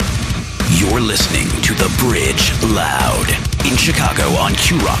listening to The Bridge Loud in Chicago on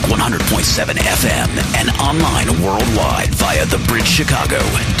Q-Rock 100.7 FM and online worldwide via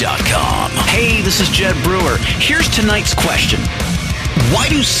thebridgechicago.com. Hey, this is Jed Brewer. Here's tonight's question. Why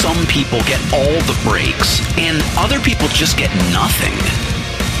do some people get all the breaks and other people just get nothing?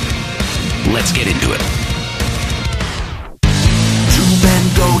 Let's get into it. Two men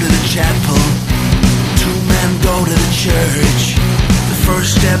go to the chapel. Two men go to the church. The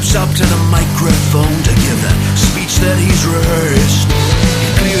first steps up to the microphone to give the speech that he's rehearsed. He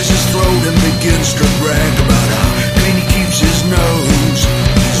clears his throat and begins to brag about how clean he keeps his nose.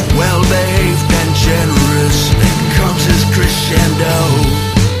 He's well-behaved and generous. Then comes his crescendo.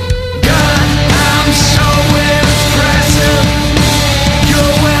 God, I'm so impressive.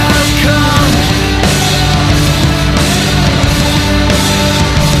 You're welcome.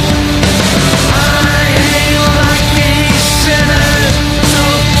 I ain't like these sinners. So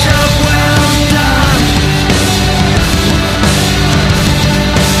job well done.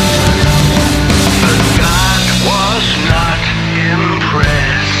 But God was not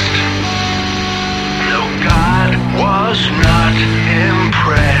impressed. No, God was not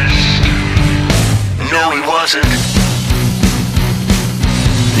impressed. No, he wasn't.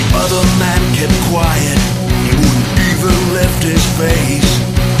 The other man kept quiet. He wouldn't even lift his face.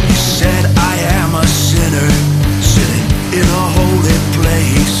 He said, I am a sinner, sitting in a holy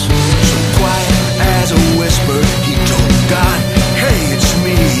place. So quiet as a whisper, he told God, hey, it's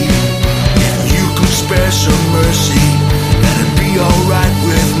me. If you could spare some mercy, that'd be alright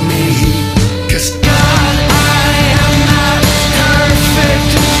with me. 'Cause God, I am not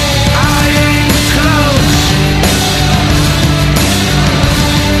perfect. I ain't close.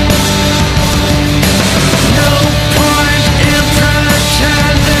 No point in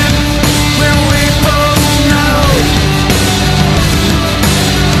pretending when we both know.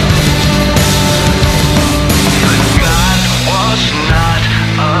 But God was not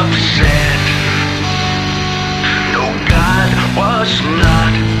upset. No, God was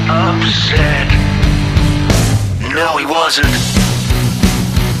not upset. No, he wasn't.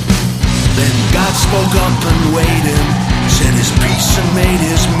 Then God spoke up and weighed him, said his piece and made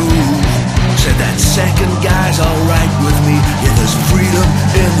his move. Said that second guy's alright with me. Yeah, there's freedom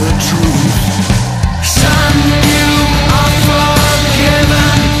in the truth. Son, you are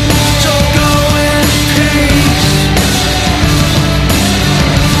forgiven, so go in peace.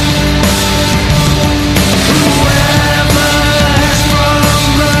 Whoever asks for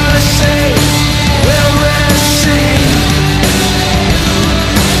mercy will receive.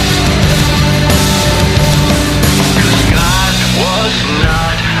 'Cause God was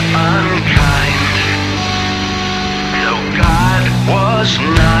not unkind. No, God was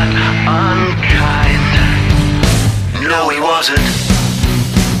not unkind. No, he wasn't.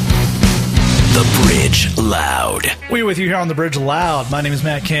 The Bridge Loud. We're with you here on The Bridge Loud. My name is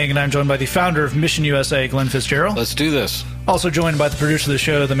Matt King, and I'm joined by the founder of Mission USA, Glenn Fitzgerald. Let's do this. Also joined by the producer of the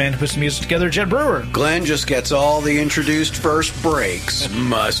show, the man who puts the music together, Jed Brewer. Glenn just gets all the introduced first breaks.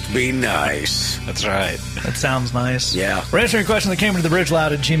 Must be nice. That's right. That sounds nice. Yeah. We're answering a question that came into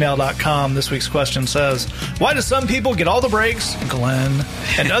thebridgeloud@gmail.com. This week's question says, why do some people get all the breaks, Glenn,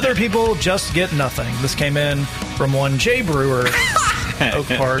 and other people just get nothing? This came in from one Jay Brewer, Oak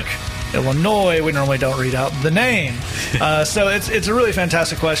Park, Illinois. We normally don't read out the name. So it's a really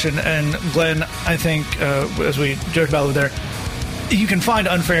fantastic question. And Glenn, I think, as we joked about over there, you can find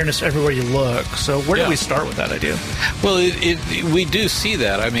unfairness everywhere you look. So where do we start with that idea? Well, we do see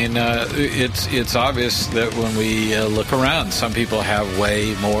that. I mean, it's obvious that when we look around, some people have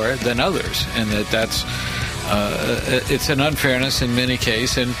way more than others, and that's it's an unfairness in many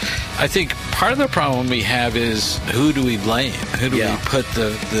cases. And I think part of the problem we have is, who do we blame? Who do we put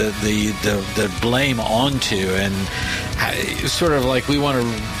the blame onto? And sort of like we want to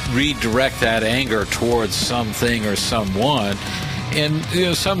redirect that anger towards something or someone. And, you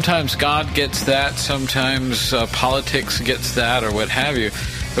know, sometimes God gets that, sometimes politics gets that, or what have you.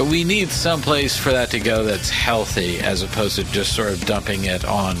 But we need some place for that to go that's healthy, as opposed to just sort of dumping it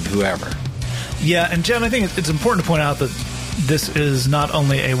on whoever. Yeah, and Jen, I think it's important to point out that this is not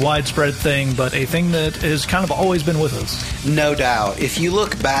only a widespread thing, but a thing that has kind of always been with us. No doubt. If you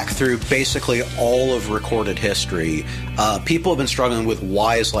look back through basically all of recorded history, people have been struggling with,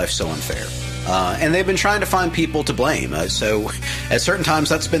 why is life so unfair? And they've been trying to find people to blame. So at certain times,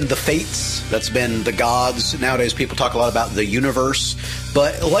 that's been the fates, that's been the gods. Nowadays, people talk a lot about the universe.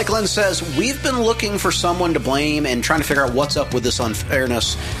 But like Glenn says, we've been looking for someone to blame and trying to figure out what's up with this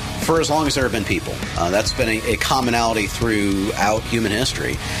unfairness for as long as there have been people. That's been a commonality throughout human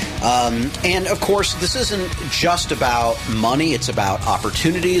history. And, of course, this isn't just about money. It's about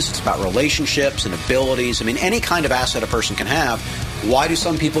opportunities. It's about relationships and abilities. I mean, any kind of asset a person can have. Why do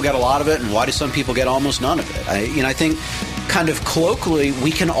some people get a lot of it, and why do some people get almost none of it? I think kind of colloquially,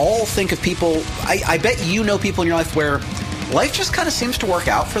 we can all think of people. I bet you know people in your life where life just kind of seems to work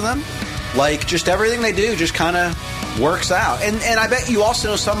out for them. Like, just everything they do just kind of works out. And I bet you also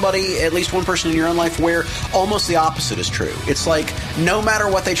know somebody, at least one person in your own life, where almost the opposite is true. It's like, no matter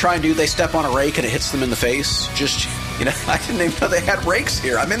what they try and do, they step on a rake and it hits them in the face. Just, I didn't even know they had rakes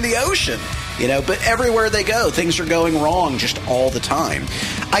here. I'm in the ocean. But everywhere they go, things are going wrong just all the time.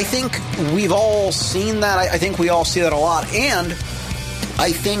 I think we've all seen that. I think we all see that a lot. And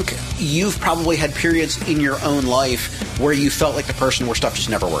I think you've probably had periods in your own life where you felt like the person where stuff just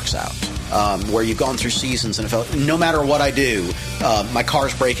never works out. Where you've gone through seasons and it felt, no matter what I do, my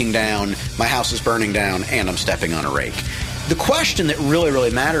car's breaking down, my house is burning down, and I'm stepping on a rake. The question that really, really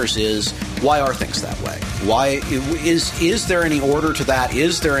matters is, why are things that way? Why is there any order to that?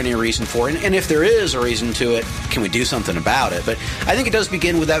 Is there any reason for it? And if there is a reason to it, can we do something about it? But I think it does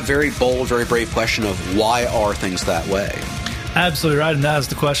begin with that very bold, very brave question of, why are things that way? Absolutely right, and that is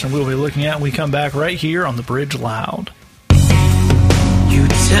the question we'll be looking at when we come back right here on The Bridge Loud. You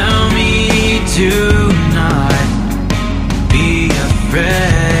tell me to not be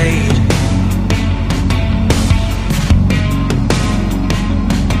afraid.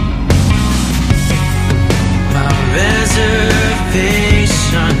 My reservation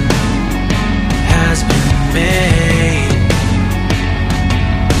has been made.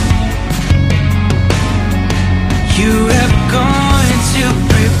 You have gone to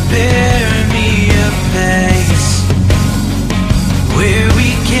prepare me a place where we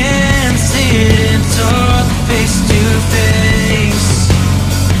can sit and talk face to face,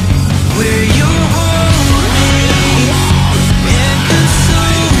 where you hold me and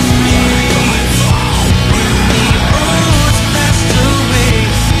console me. When the old's passed away,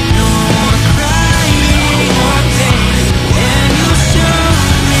 no more crying or pain, and you show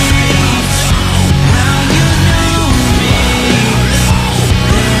me how you know me.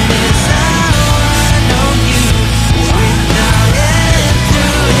 That is how I know you, without end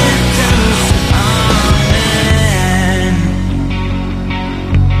through and through. Amen.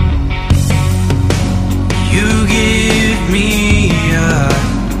 You give me a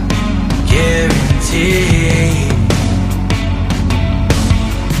guarantee.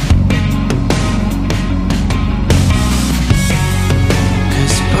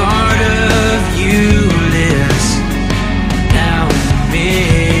 Cause part of you lives now in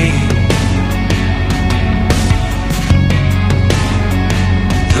me.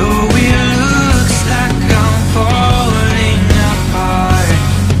 Though it looks like I'm falling apart,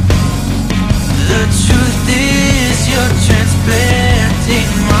 the truth is you're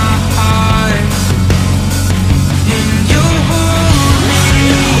transplanting my heart. And you hold me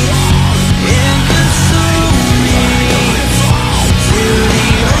and console me till the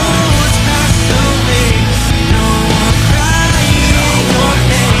old's passed away. No more crying or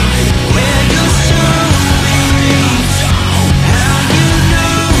pain, when you show me how you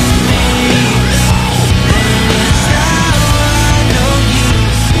know me. That is how I know you,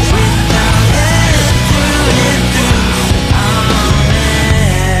 without end through and through. Amen.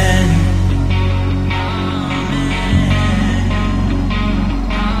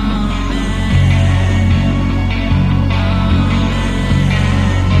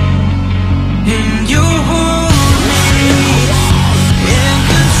 And you hold me and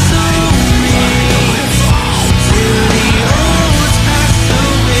console me till the old's passed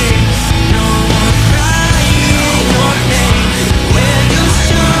away. No more crying or pain, when you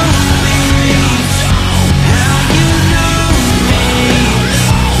show me how you know me.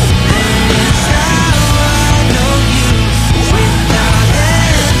 That is how I know you, without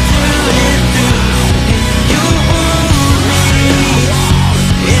end through and through. And you hold me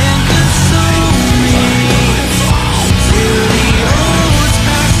and console me till the old's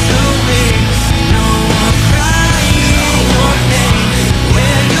passed away. No more crying or pain,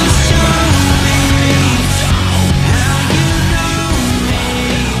 when you show me how you know me.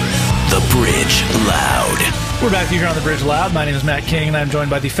 The Bridge Loud. We're back here on The Bridge Loud. My name is Matt King, and I'm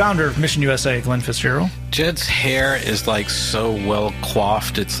joined by the founder of Mission USA, Glenn Fitzgerald. Jed's hair is like so well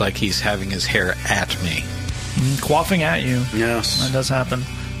coiffed, it's like he's having his hair at me. Quaffing at you. Yes. That does happen.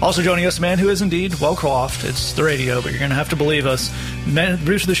 Also joining us, a man who is indeed well coiffed. It's the radio, but you're going to have to believe us. Man,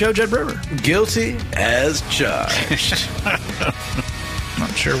 producer of the show, Jed Brewer. Guilty as charged.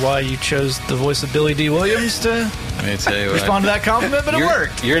 Not sure why you chose the voice of Billy D. Williams to Let me tell you what. respond to that compliment, but it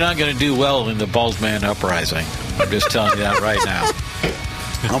worked. You're not going to do well in the bald man uprising. I'm just telling you that right now.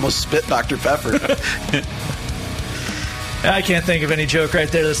 Almost spit Dr. Pepper. I can't think of any joke right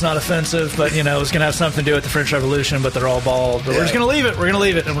there that's not offensive, but, you know, it's going to have something to do with the French Revolution, but they're all bald. But we're just going to leave it. We're going to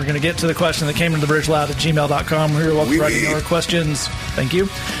leave it, and we're going to get to the question that came into thebridgeloud@gmail.com. You're welcome to write in your questions. Thank you.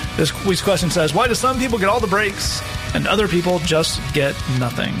 This week's question says, why do some people get all the breaks and other people just get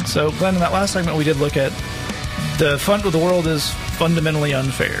nothing? So, Glenn, in that last segment, we did look at the fun of the world is fundamentally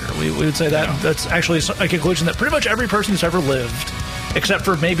unfair. We would say that that's actually a conclusion that pretty much every person who's ever lived, except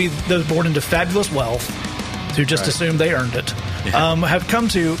for maybe those born into fabulous wealth, who just assumed they earned it, have come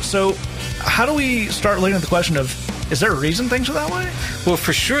to. So how do we start looking at the question of, is there a reason things are that way? Well,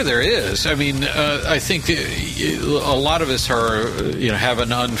 for sure there is. I mean, I think a lot of us are, have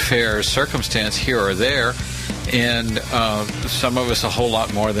an unfair circumstance here or there, and some of us a whole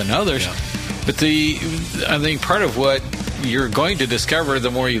lot more than others. Yeah. But I think part of what you're going to discover the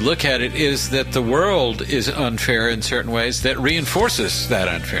more you look at it is that the world is unfair in certain ways that reinforces that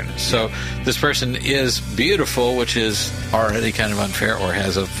unfairness. So this person is beautiful, which is already kind of unfair, or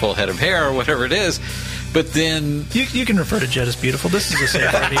has a full head of hair or whatever it is. But then you can refer to Jed as beautiful. This is a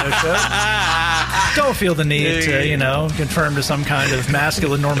safe radio show. Don't feel the need to, conform to some kind of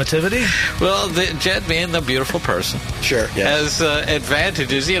masculine normativity. Well, Jed being the beautiful person, sure, has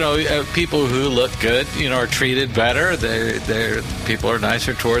advantages. People who look good, are treated better. Their people are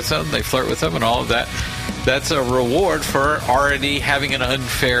nicer towards them. They flirt with them, and all of that. That's a reward for already having an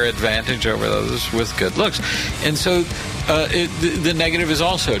unfair advantage over those with good looks. And so the negative is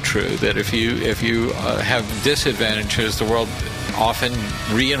also true, that if you have disadvantages, the world often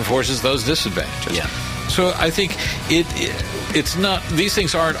reinforces those disadvantages. Yeah. So I think it's not, these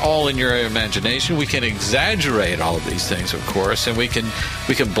things aren't all in your imagination. We can exaggerate all of these things, of course, and we can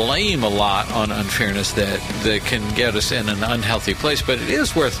blame a lot on unfairness that can get us in an unhealthy place. But it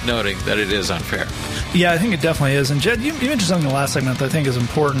is worth noting that it is unfair. Yeah, I think it definitely is. And Jed, you mentioned something in the last segment that I think is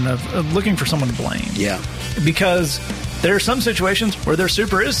important, of looking for someone to blame. Yeah. Because there are some situations where there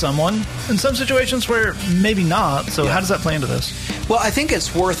super is someone, and some situations where maybe not. So how does that play into this? Well, I think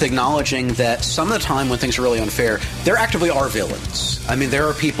it's worth acknowledging that some of the time when things are really unfair, there actively are villains. I mean, there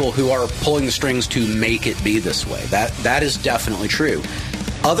are people who are pulling the strings to make it be this way. That is definitely true.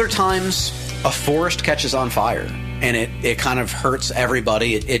 Other times, a forest catches on fire, and it kind of hurts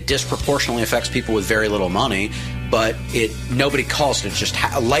everybody. It disproportionately affects people with very little money, but nobody caused it. Just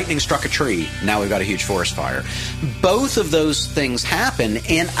lightning struck a tree. Now we've got a huge forest fire. Both of those things happen,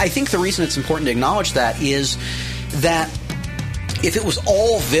 and I think the reason it's important to acknowledge that is that if it was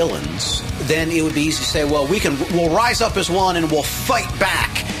all villains, then it would be easy to say, well, we'll rise up as one and we'll fight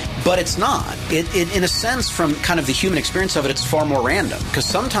back. But it's not. In a sense, from kind of the human experience of it, it's far more random. Because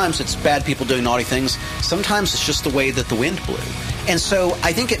sometimes it's bad people doing naughty things. Sometimes it's just the way that the wind blew. And so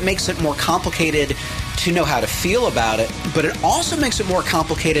I think it makes it more complicated to know how to feel about it. But it also makes it more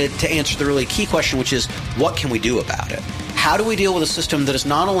complicated to answer the really key question, which is, what can we do about it? How do we deal with a system that is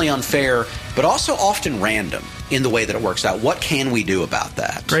not only unfair, but also often random in the way that it works out? What can we do about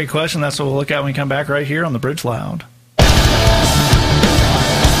that? Great question. That's what we'll look at when we come back right here on The Bridge Loud.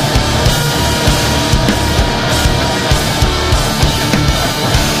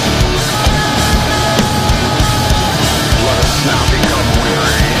 Now become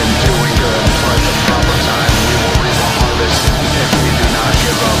weary in doing good, but at the proper time we will reap a harvest if we do not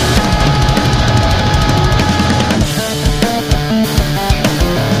give up.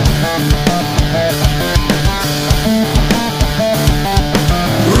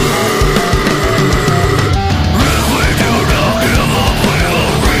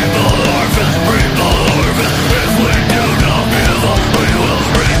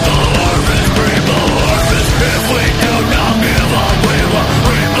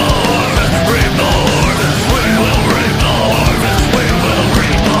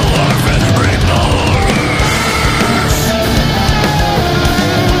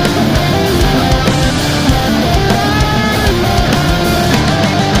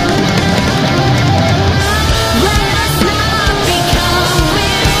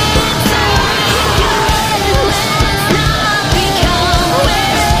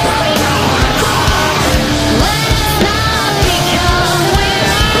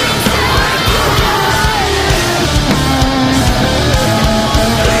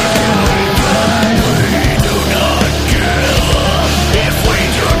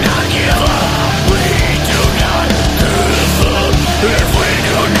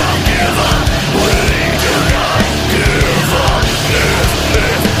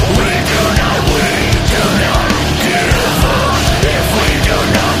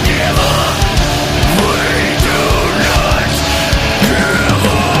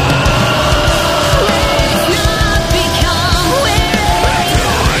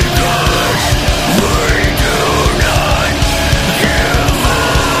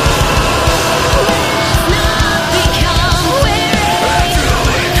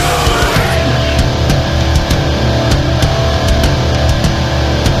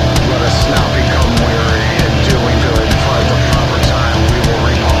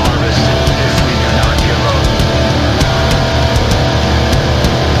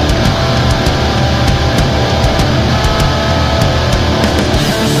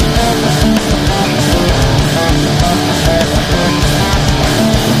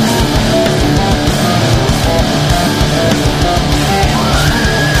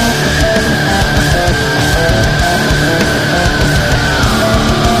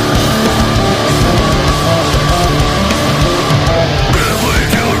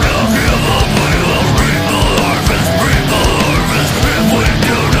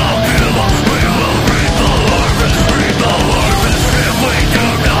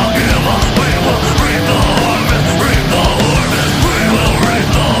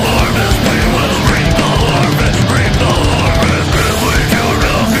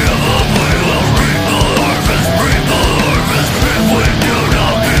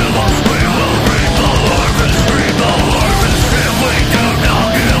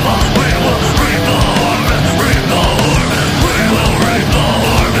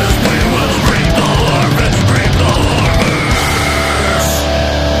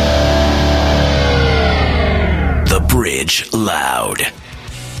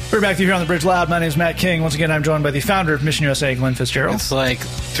 We're back here on the Bridge Loud. My name is Matt King. Once again, I'm joined by the founder of Mission USA, Glenn Fitzgerald. It's like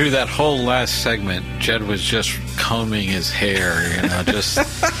through that whole last segment, Jed was just combing his hair,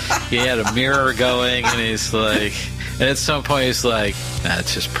 he had a mirror going, and he's like, and at some point he's like,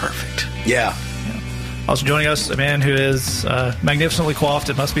 that's just perfect. Yeah. Also joining us, a man who is magnificently coiffed,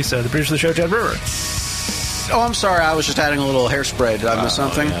 it must be said, the producer of the show, Jed Brewer. Oh, I'm sorry. I was just adding a little hairspray. Did I miss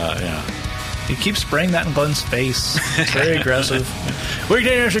something? Yeah. You keep spraying that in Glenn's face. It's very aggressive. We're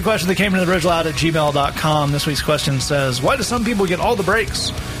going to answer a question that came into the bridgeloud at gmail.com. This week's question says, why do some people get all the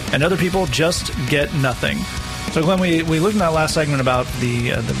breaks and other people just get nothing? So, Glenn, we looked in that last segment about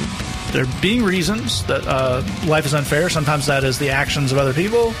there being reasons that life is unfair. Sometimes that is the actions of other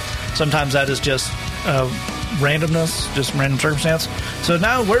people. Sometimes that is just randomness, just random circumstance. So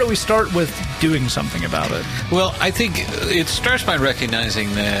now where do we start with doing something about it? Well, I think it starts by recognizing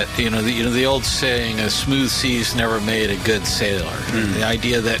that, the old saying, a smooth sea's never made a good sailor. The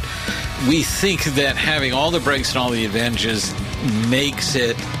idea that we think that having all the breaks and all the advantages makes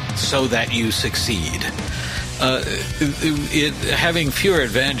it so that you succeed. Having fewer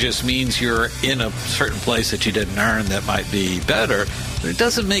advantages means you're in a certain place that you didn't earn that might be better. But it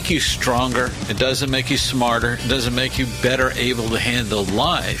doesn't make you stronger. It doesn't make you smarter. It doesn't make you better able to handle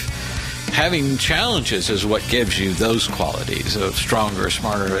life. Having challenges is what gives you those qualities of stronger,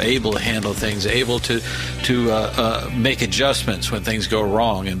 smarter, able to handle things, able to make adjustments when things go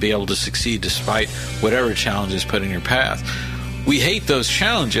wrong, and be able to succeed despite whatever challenge is put in your path. We hate those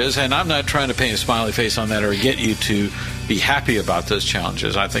challenges, and I'm not trying to paint a smiley face on that or get you to be happy about those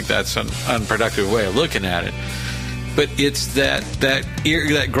challenges. I think that's an unproductive way of looking at it. But it's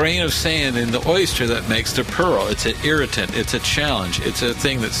that grain of sand in the oyster that makes the pearl. It's an irritant. It's a challenge. It's a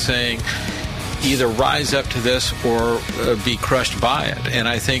thing that's saying either rise up to this or be crushed by it. And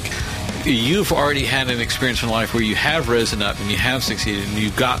I think you've already had an experience in life where you have risen up and you have succeeded and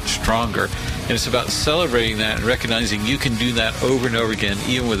you got stronger. And it's about celebrating that and recognizing you can do that over and over again,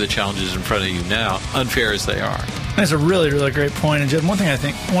 even with the challenges in front of you now, unfair as they are. That's a really, really great point. And Jim, one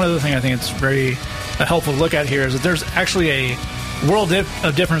other thing I think it's very helpful to look at here is that there's actually a world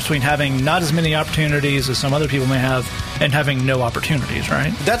of difference between having not as many opportunities as some other people may have and having no opportunities,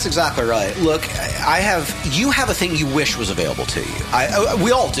 right? That's exactly right. Look, you have a thing you wish was available to you.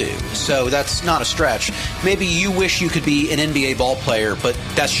 We all do, so that's not a stretch. Maybe you wish you could be an NBA ball player, but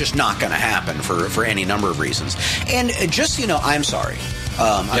that's just not going to happen for any number of reasons. And just so you know, I'm sorry.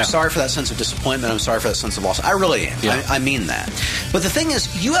 I'm sorry for that sense of disappointment. I'm sorry for that sense of loss. I really am. Yeah. I mean that. But the thing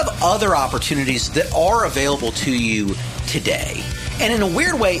is, you have other opportunities that are available to you today. And in a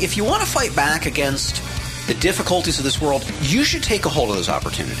weird way, if you want to fight back against the difficulties of this world, you should take a hold of those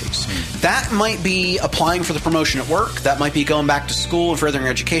opportunities. That might be applying for the promotion at work. That might be going back to school and furthering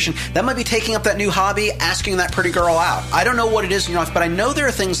your education. That might be taking up that new hobby, asking that pretty girl out. I don't know what it is in your life, but I know there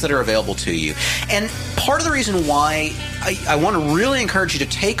are things that are available to you. And part of the reason why I want to really encourage you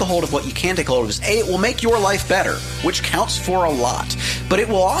to take a hold of what you can take a hold of is, A, it will make your life better, which counts for a lot. But it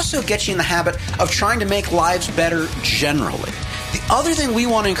will also get you in the habit of trying to make lives better generally. The other thing we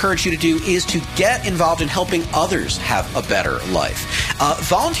want to encourage you to do is to get involved in helping others have a better life.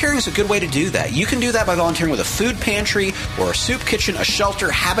 Volunteering is a good way to do that. You can do that by volunteering with a food pantry or a soup kitchen, a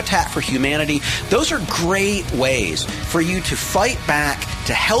shelter, Habitat for Humanity. Those are great ways for you to fight back,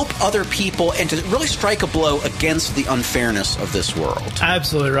 to help other people, and to really strike a blow against the unfairness of this world.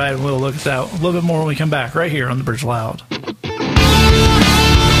 Absolutely right. We'll look at that a little bit more when we come back right here on the Bridge Loud. My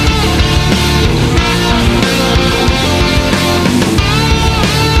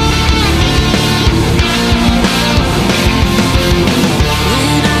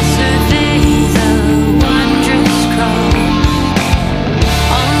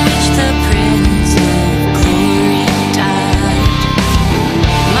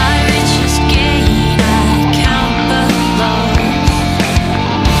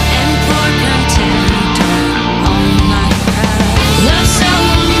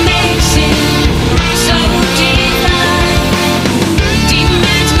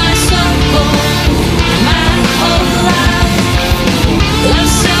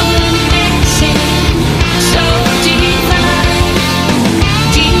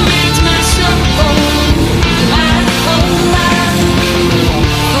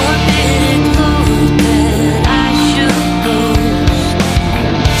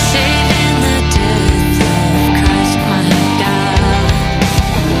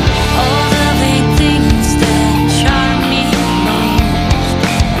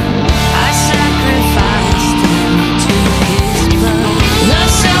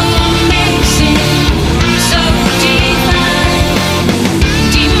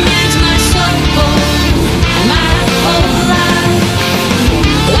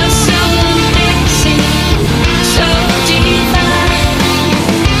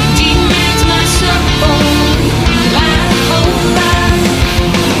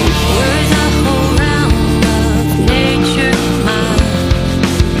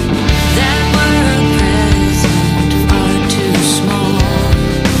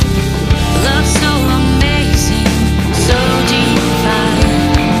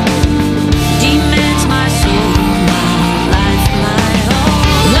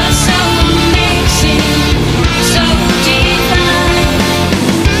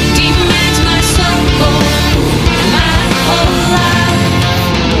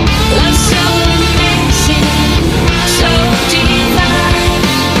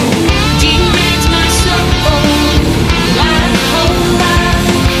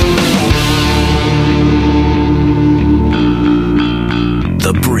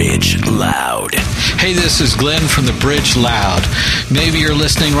This is Glenn from the Bridge Loud. Maybe you're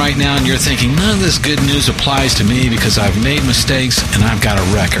listening right now and you're thinking, none of this good news applies to me because I've made mistakes and I've got a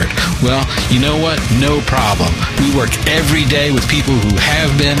record. Well, you know what? No problem. We work every day with people who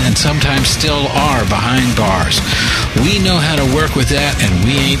have been and sometimes still are behind bars. We know how to work with that and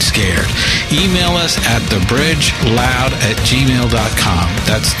we ain't scared. Email us at thebridgeloud@gmail.com.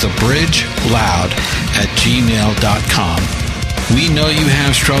 That's thebridgeloud@gmail.com. We know you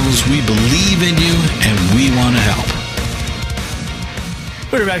have struggles. We believe in you, and we want to help.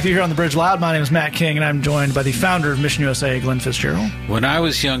 We're back here on the Bridge Loud. My name is Matt King, and I'm joined by the founder of Mission USA, Glenn Fitzgerald. When I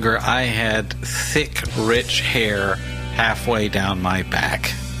was younger, I had thick, rich hair halfway down my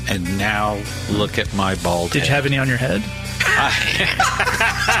back, and now look at my bald Did head. you have any on your head?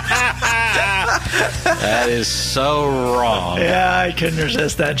 That is so wrong. Yeah, I couldn't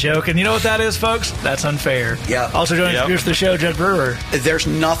resist that joke. And you know what that is, folks? That's unfair. Yeah. Also joining us for the show, Jed Brewer. There's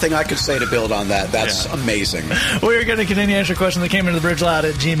nothing I could say to build on that. That's amazing. We're going to continue to answer questions that came into the bridgeloud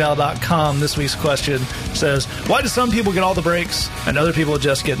at gmail.com. This week's question says, why do some people get all the breaks and other people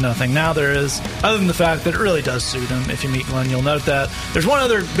just get nothing? Now there is, other than the fact that it really does suit him. If you meet Glenn, you'll note that. There's one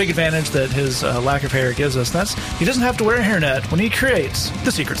other big advantage that his lack of hair gives us. That's he doesn't have to wear a hairnet when he creates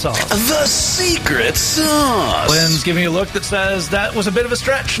the secret sauce. The secret sauce. Glenn's giving you a look that says that was a bit of a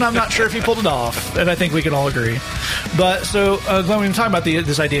stretch, and I'm not sure if he pulled it off, and I think we can all agree. But so, Glenn, we've been talking about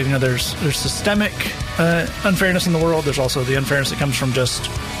this idea of, there's systemic unfairness in the world. There's also the unfairness that comes from just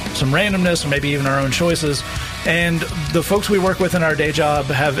some randomness or maybe even our own choices. And the folks we work with in our day job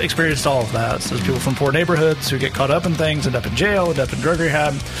have experienced all of that. So there's people from poor neighborhoods who get caught up in things, end up in jail, end up in drug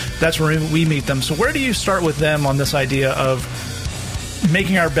rehab. That's where we meet them. So where do you start with them on this idea of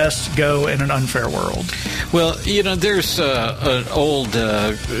making our best go in an unfair world? Well, there's an old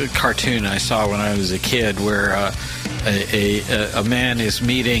cartoon I saw when I was a kid where a man is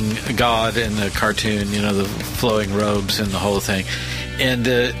meeting God in the cartoon, the flowing robes and the whole thing. And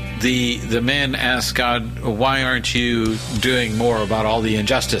the man asks God, why aren't you doing more about all the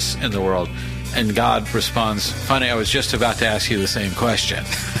injustice in the world? And God responds, funny, I was just about to ask you the same question.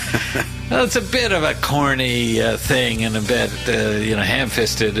 Well, it's a bit of a corny thing and a bit,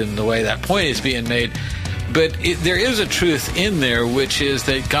 ham-fisted in the way that point is being made. But there is a truth in there, which is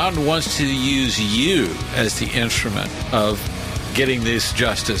that God wants to use you as the instrument of getting this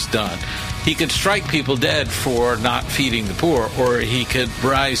justice done. He could strike people dead for not feeding the poor, or he could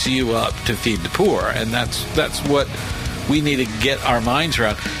rise you up to feed the poor. And that's what we need to get our minds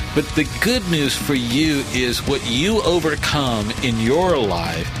around. But the good news for you is what you overcome in your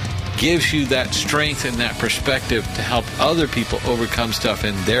life gives you that strength and that perspective to help other people overcome stuff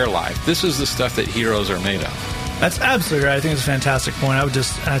in their life. This is the stuff that heroes are made of. That's absolutely right. I think it's a fantastic point. I would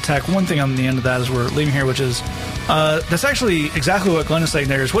just attack one thing on the end of that as we're leaving here, which is that's actually exactly what Glenn is saying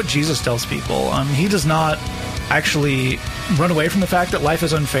there, is what Jesus tells people. He does not actually run away from the fact that life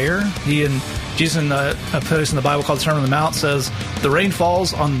is unfair. Jesus in a place in the Bible called the Sermon on the Mount says the rain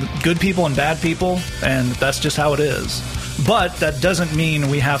falls on good people and bad people, and that's just how it is. But that doesn't mean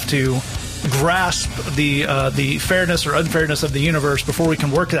we have to grasp the fairness or unfairness of the universe before we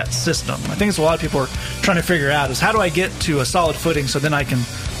can work that system. I think it's a lot of people are trying to figure out is how do I get to a solid footing so then I can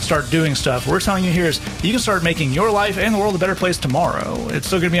start doing stuff. What we're telling you here is you can start making your life and the world a better place tomorrow. It's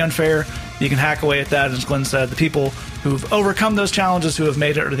still going to be unfair. You can hack away at that. As Glenn said, the people who've overcome those challenges, who have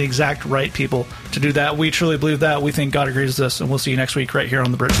made it, are the exact right people to do that. We truly believe that. We think God agrees with us, and we'll see you next week right here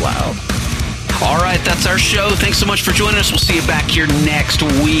on The Bridge Loud. All right, that's our show. Thanks so much for joining us. We'll see you back here next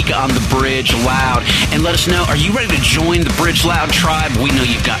week on The Bridge Loud. And let us know, are you ready to join the Bridge Loud tribe? We know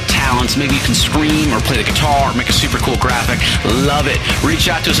you've got talents. Maybe you can scream or play the guitar or make a super cool graphic. Love it. Reach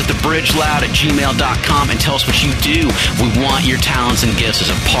out to us at thebridgeloud@gmail.com and tell us what you do. We want your talents and gifts as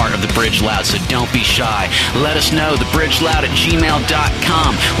a part of The Bridge Loud, so don't be shy. Let us know,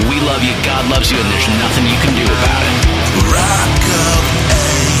 thebridgeloud@gmail.com. We love you, God loves you, and there's nothing you can do about it. Rock of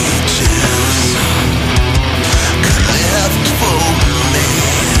ages, cleft for